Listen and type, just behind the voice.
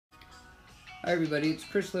Hi everybody, it's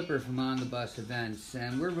Chris Lipper from On the Bus Events,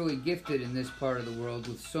 and we're really gifted in this part of the world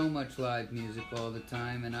with so much live music all the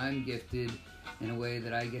time, and I'm gifted in a way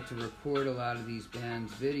that I get to record a lot of these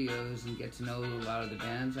bands' videos and get to know a lot of the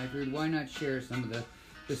bands. I figured why not share some of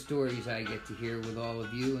the stories I get to hear with all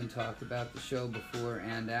of you and talk about the show before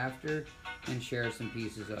and after and share some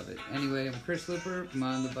pieces of it. Anyway, I'm Chris Lipper from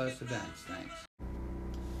On the Bus Events. Thanks.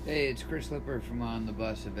 Hey, it's Chris Lipper from On the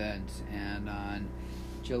Bus Events, and on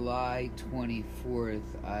July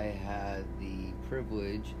 24th, I had the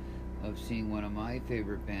privilege of seeing one of my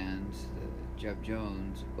favorite bands, Jeff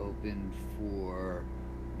Jones, open for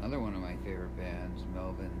another one of my favorite bands,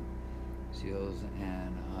 Melvin Seals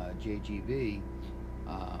and JGB.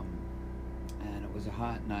 And it was a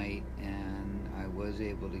hot night, and I was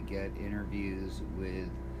able to get interviews with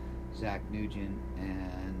Zach Nugent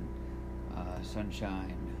and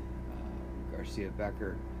Sunshine Garcia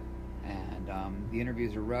Becker. And the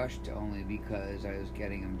interviews are rushed only because I was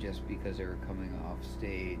getting them just because they were coming off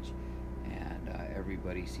stage, and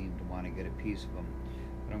everybody seemed to want to get a piece of them.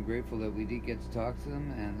 But I'm grateful that we did get to talk to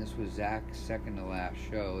them, and this was Zach's second to last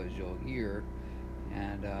show, as you'll hear,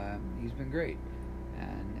 and he's been great.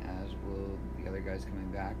 And as will the other guys coming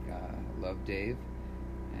back. Love Dave,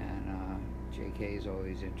 and JK is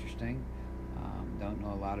always interesting. Don't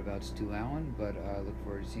know a lot about Stu Allen, but I look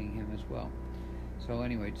forward to seeing him as well. So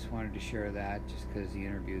anyway, just wanted to share that just because the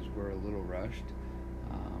interviews were a little rushed.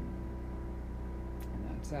 And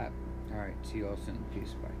that's that. All right, see you all soon.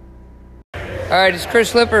 Peace, bye. All right, it's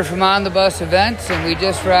Chris Lipper from On the Bus Events, and we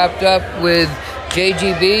just wrapped up with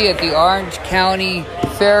JGB at the Orange County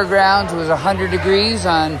Fairgrounds. It was 100 degrees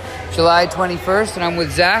on July 21st, and I'm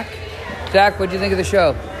with Zach. Zach, what did you think of the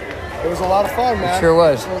show? It was a lot of fun, man. It sure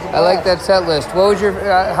was. I like that set list. What was your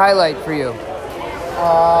highlight for you?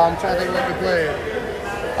 I'm trying to think of what we played.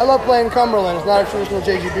 I love playing Cumberland. It's not a traditional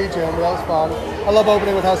JGB tune, but that was fun. I love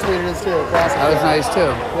opening with How Sweet It Is, too. Classic. That was nice, too.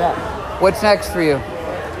 Yeah. What's next for you?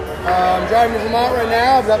 I'm driving to Vermont right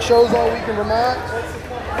now. I've got shows all week in Vermont.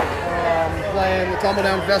 Playing the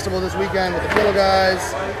Tumbledown Festival this weekend with the Fiddle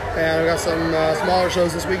Guys. And I've got some smaller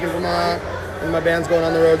shows this week in Vermont. And my band's going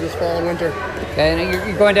on the road this fall and winter. Okay, and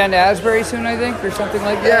you're going down to Asbury soon, I think, or something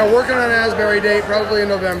like that? Yeah, working on an Asbury date, probably in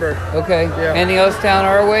November. Okay. Yeah. Anything else down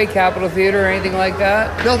our way, Capitol Theater or anything like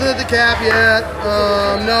that? Nothing at the Cap yet.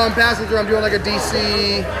 No, I'm passing through. I'm doing like a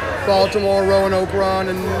DC, Baltimore, Roanoke run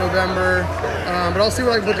in November. But I'll see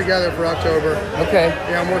what I can put together for October. Okay.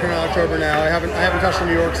 Yeah, I'm working on October now. I haven't touched the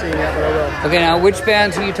New York scene yet, but I will. Okay, now which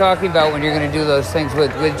bands are you talking about when you're going to do those things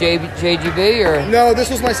with JGB or? No, this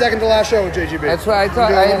was my second to last show with JGB. That's what I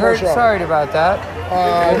thought. I heard. Sorry about that.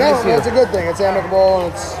 No, it's a good thing. It's amicable,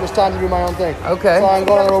 and it's just time to do my own thing. Okay. So I'm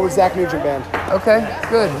going on the road with Zach Nugent Band. Okay,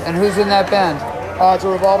 good. And who's in that band? It's a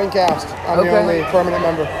revolving cast. I'm the only permanent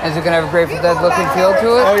member. Is it going to have a Grateful Dead look and feel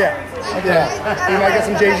to it? Oh, yeah. Okay. Yeah. You might get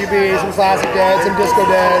some JGB, some Classic Dead, some Disco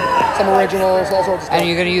Dead, some originals, all sorts of stuff. And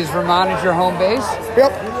you're going to use Vermont as your home base?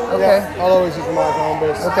 Yep. Okay. Yeah, I'll always use Vermont as my home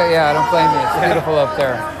base. Okay, yeah, I don't blame you. It's beautiful up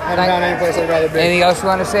there. I haven't found any place I'd rather be. Anything else you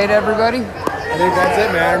want to say to everybody? I think that's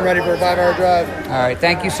it, man. I'm ready for a 5-hour drive. All right,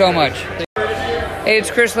 thank you so much. Hey,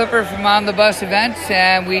 it's Chris Lipper from On the Bus Events,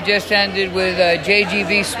 and we just ended with a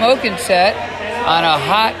JGB smoking set on a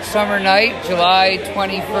hot summer night, July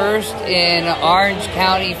 21st in Orange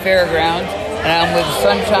County Fairgrounds, and I'm with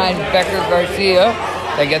Sunshine Becker Garcia.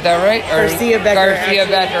 Did I get that right? Or Garcia Becker. Garcia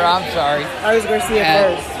Becker, I'm sorry. I was Garcia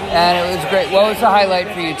first. And it was great. What was the highlight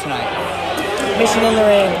for you tonight? Mission in the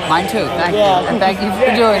Rain. Mine too, thank you. Yeah. And thank you for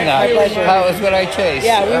doing that. My pleasure. That was what I chased.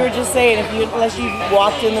 Yeah, we were just saying, unless you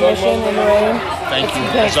walked in the Mission in the rain. Thank you,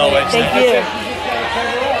 as always. Thank you.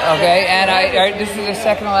 Okay, and this is the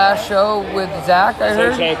second to last show with Zach, I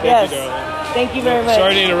heard? Yes. Thank you very much.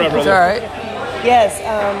 Sorry to interrupt, It's brother. all right. Yes,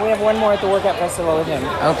 we have one more at the Workout Festival with him.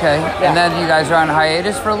 Okay, and then you guys are on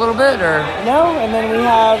hiatus for a little bit, or? No, and then we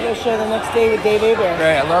have a show the next day with Dave Aber.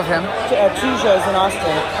 Great, I love him. 2 shows in Austin.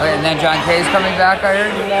 Okay, and then John Kay's coming back, I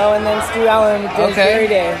heard? No, and then Stu Allen does Jerry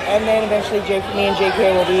Day. And then eventually me and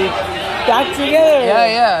JK will be back together.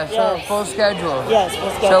 Yeah, so yes. full schedule. Yes, full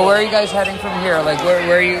schedule. So where are you guys heading from here? Like, where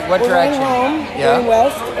are you, what We're direction? Going home, going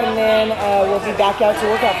west, and then we'll be back out to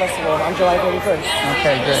Workout Festival on July 31st.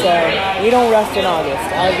 Okay, good. So we don't rest in August.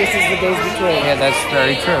 August is the days between. Yeah, that's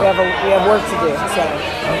very true. We have work to do. So.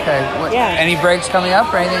 Okay. Any breaks coming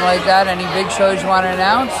up or anything like that? Any big shows you want to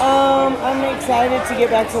announce? I'm excited to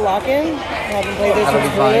get back to Lock-In. I haven't played this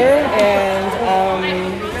since Twitter,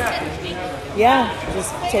 and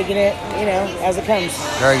just taking it, as it comes.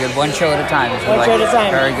 Very good. One show at a time. One show at a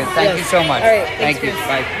time. Very good. Thank you so much. All right. Thank you.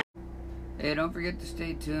 Bye. Hey, don't forget to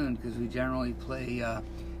stay tuned because we generally play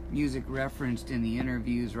music referenced in the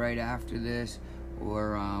interviews right after this,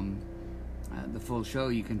 or the full show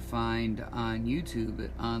you can find on YouTube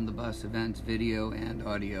at On the Bus Events video and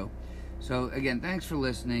audio. So again, thanks for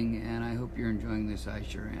listening, and I hope you're enjoying this. I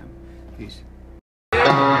sure am. Peace.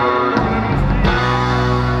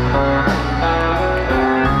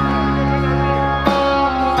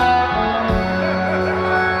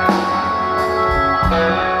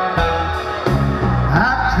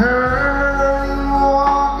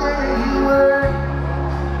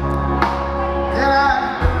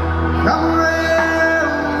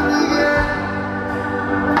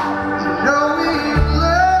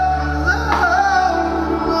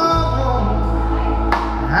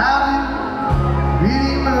 How do you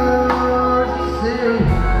really move?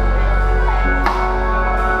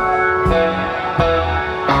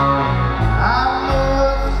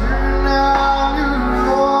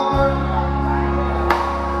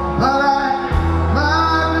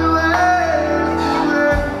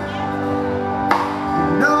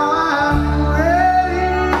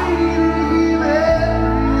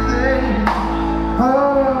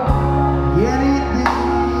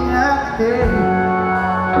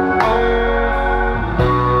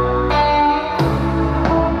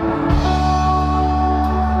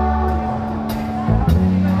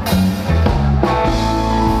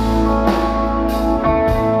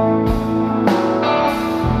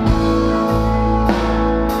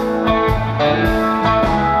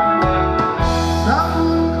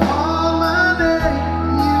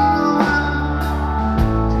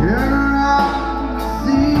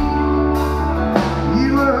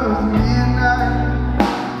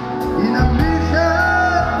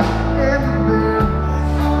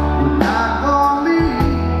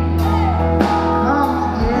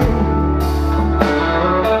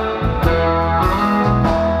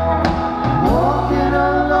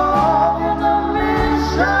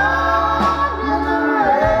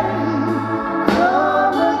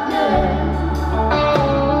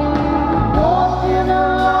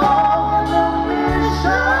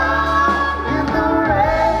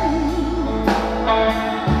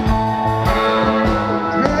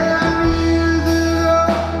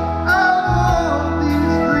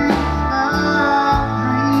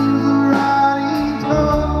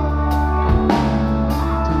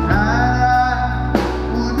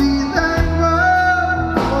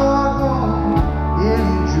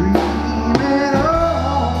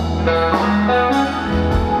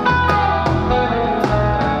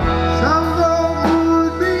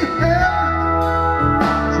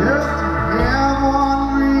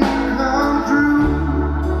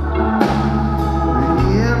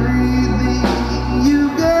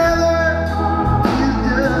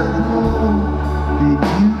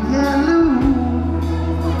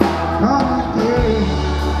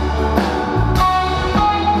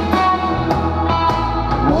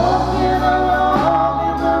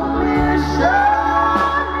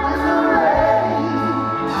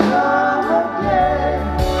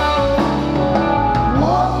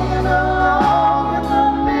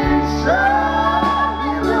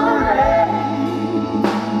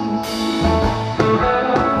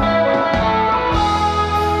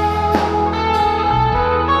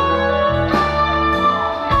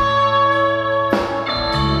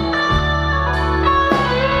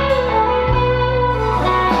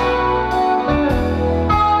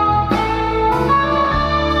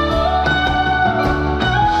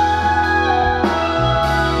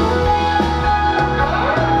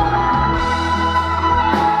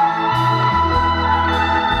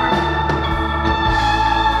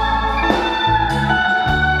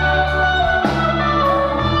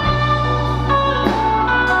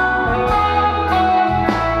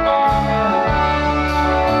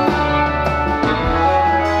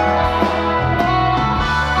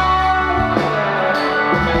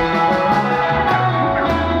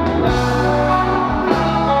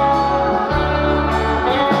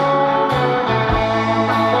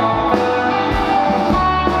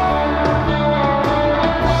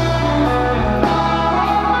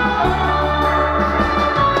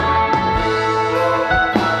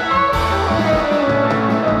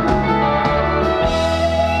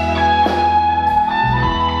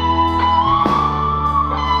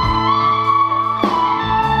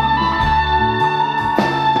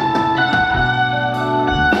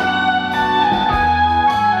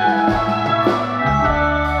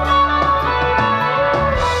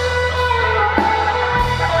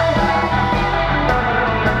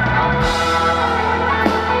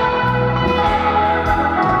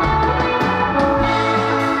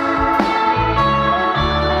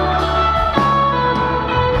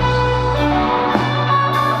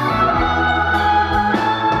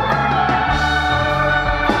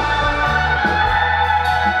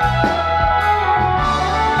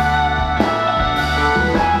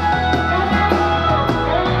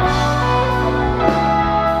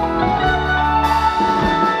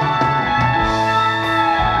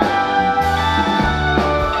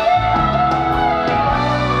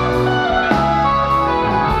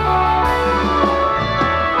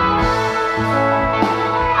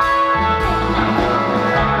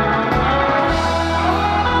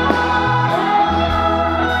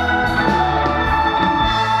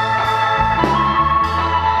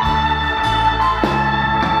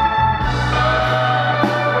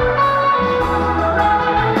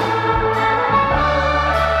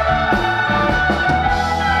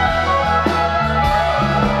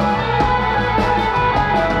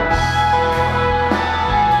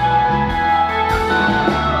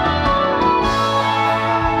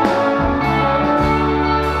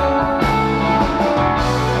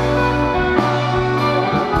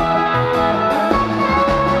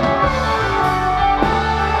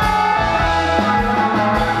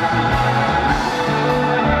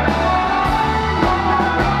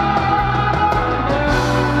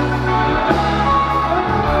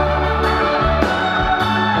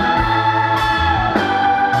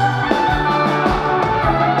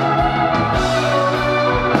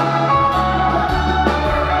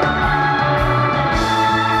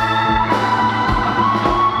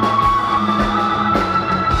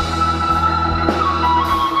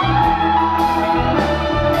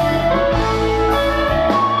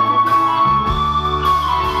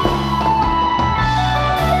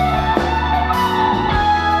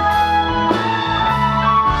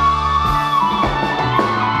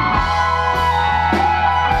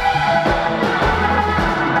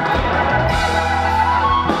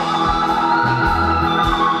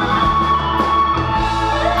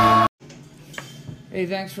 Hey,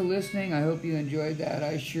 thanks for listening. I hope you enjoyed that.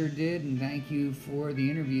 I sure did, and thank you for the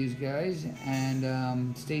interviews, guys.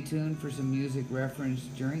 And stay tuned for some music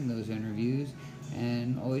referenced during those interviews.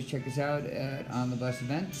 And always check us out at On the Bus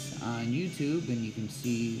Events on YouTube, and you can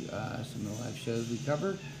see some of the live shows we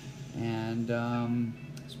cover. And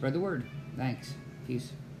spread the word. Thanks.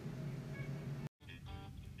 Peace.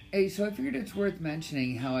 Hey, so I figured it's worth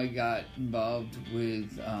mentioning how I got involved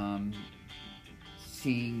with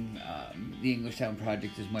seeing the Englishtown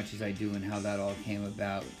Project as much as I do, and how that all came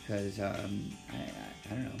about, because I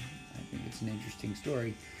don't know, I think it's an interesting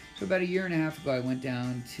story. So about a year and a half ago, I went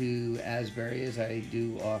down to Asbury, as I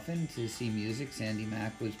do often, to see music. Sandy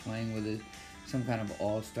Mack was playing with some kind of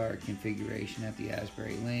all-star configuration at the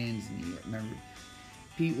Asbury Lanes, and you remember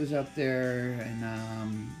Pete was up there, and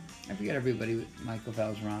I forget everybody. Michael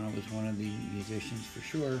Falzerano was one of the musicians for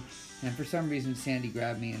sure. And for some reason, Sandy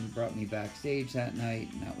grabbed me and brought me backstage that night,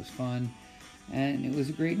 and that was fun. And it was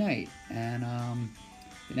a great night. And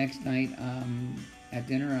the next night, at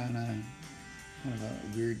dinner on a kind of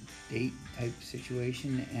a weird date type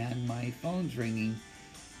situation, and my phone's ringing,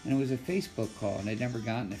 and it was a Facebook call, and I'd never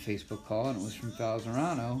gotten a Facebook call, and it was from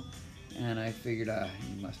Falzerano. And I figured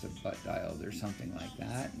he must have butt dialed or something like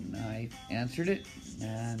that. And I answered it,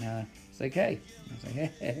 and it's like, hey. I was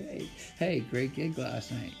like, hey, great gig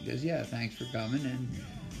last night. He goes, yeah, thanks for coming.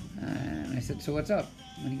 And I said, so what's up?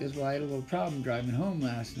 And he goes, well, I had a little problem driving home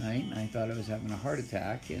last night, and I thought I was having a heart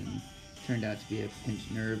attack, and it turned out to be a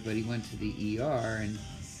pinched nerve. But he went to the ER, and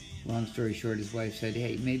long story short, his wife said,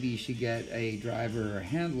 hey, maybe you should get a driver or a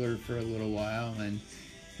handler for a little while, and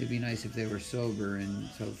it'd be nice if they were sober. And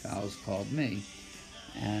so Fowles called me,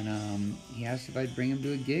 and he asked if I'd bring him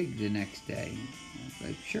to a gig the next day. I was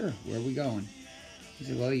like, sure, where are we going? He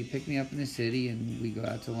said, well, you pick me up in the city, and we go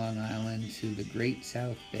out to Long Island to the Great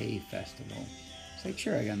South Bay Festival. I was like,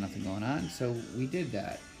 sure, I got nothing going on. So we did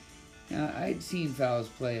that. Now, I'd seen Fowles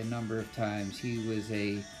play a number of times. He was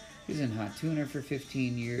in Hot Tuner for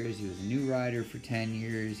 15 years. He was a New Rider for 10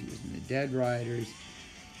 years. He was in the Dead Riders.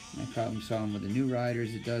 I probably saw him with the New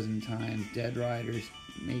Riders a dozen times, Dead Riders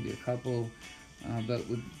maybe a couple, but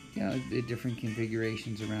with the different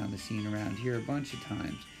configurations around the scene around here a bunch of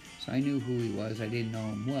times. So I knew who he was. I didn't know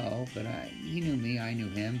him well, but he knew me, I knew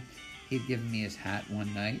him. He'd given me his hat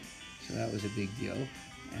one night, so that was a big deal.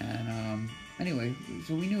 And anyway,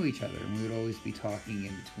 so we knew each other, and we would always be talking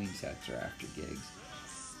in between sets or after gigs.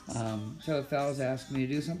 So if Fowles asked me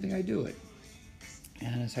to do something, I'd do it.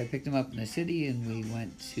 And so I picked him up in the city, and we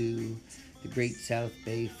went to the Great South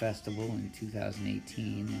Bay Festival in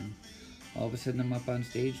 2018, and all of a sudden I'm up on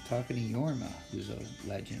stage talking to Jorma, who's a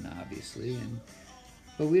legend, obviously,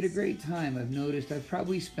 but we had a great time. I've noticed I've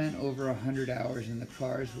probably spent over 100 hours in the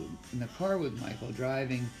car with Michael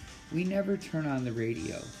driving. We never turn on the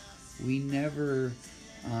radio. We never,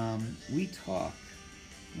 we talk.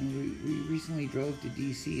 And we recently drove to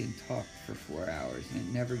DC and talked for 4 hours, and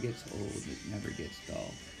it never gets old, it never gets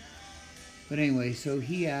dull. But anyway, so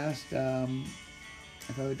he asked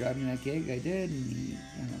if I would drive him to that gig. I did, and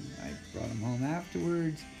I brought him home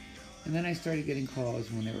afterwards. And then I started getting calls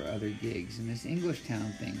when there were other gigs, and this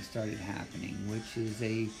Englishtown thing started happening, which is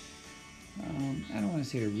I don't want to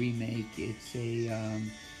say a remake, it's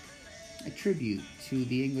a tribute to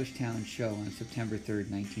the Englishtown show on September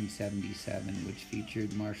 3rd, 1977, which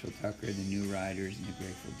featured Marshall Tucker, the New Riders, and the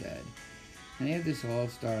Grateful Dead. And they have this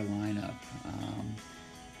all-star lineup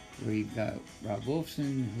where you've got Rob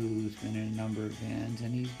Wolfson, who's been in a number of bands,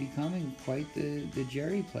 and he's becoming quite the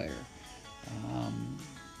Jerry player.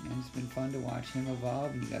 And it's been fun to watch him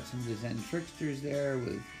evolve. And you got some of the Zen Tricksters there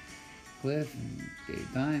with Cliff and Dave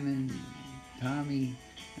Diamond, and Tommy,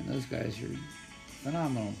 and those guys are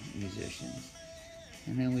phenomenal musicians.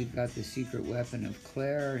 And then we've got the secret weapon of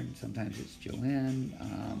Claire, and sometimes it's Joanne,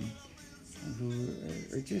 who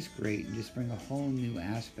are just great and just bring a whole new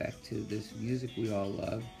aspect to this music we all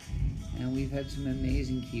love. And we've had some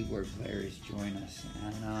amazing keyboard players join us,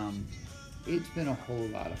 and it's been a whole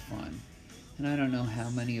lot of fun. And I don't know how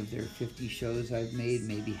many of their 50 shows I've made,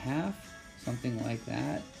 maybe half, something like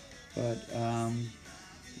that. But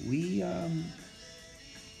we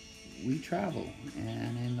travel,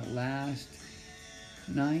 and in the last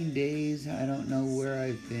 9 days, I don't know where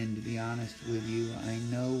I've been, to be honest with you. I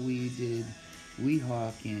know we did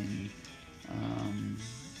Weehawken,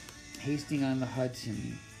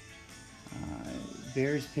 Hastings-on-the-Hudson,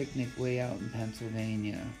 Bears Picnic way out in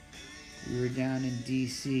Pennsylvania. We were down in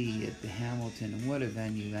D.C. at the Hamilton, and what a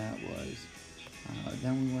venue that was.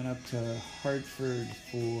 Then we went up to Hartford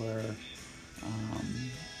for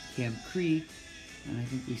Camp Creek, and I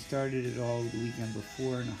think we started it all the weekend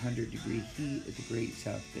before in 100-degree heat at the Great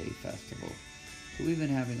South Bay Festival. But we've been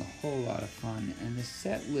having a whole lot of fun, and the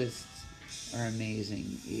set lists are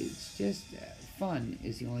amazing. It's just fun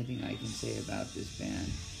is the only thing I can say about this band.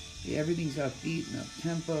 Everything's upbeat and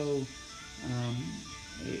up-tempo.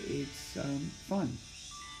 It's fun.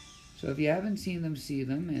 So if you haven't seen them, see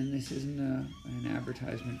them. And this isn't an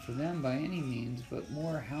advertisement for them by any means, but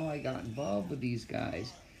more how I got involved with these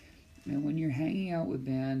guys. And when you're hanging out with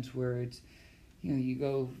bands where it's, you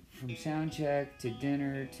go from sound check to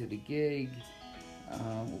dinner to the gig,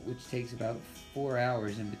 which takes about 4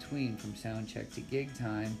 hours in between from sound check to gig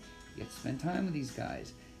time, you get to spend time with these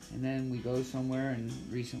guys. And then we go somewhere, and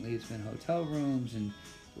recently it's been hotel rooms and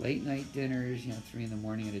late night dinners, 3 in the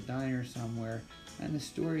morning at a diner somewhere. And the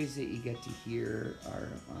stories that you get to hear are,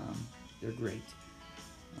 they're great.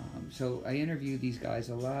 So I interview these guys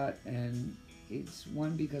a lot, and it's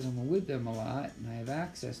one, because I'm with them a lot and I have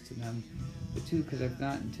access to them, but two, because I've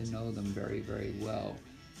gotten to know them very, very well.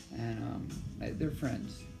 And they're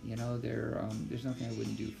friends, there's nothing I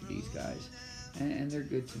wouldn't do for these guys. And they're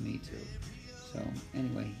good to me too. So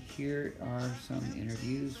anyway, here are some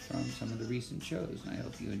interviews from some of the recent shows, and I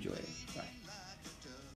hope you enjoy it. Bye.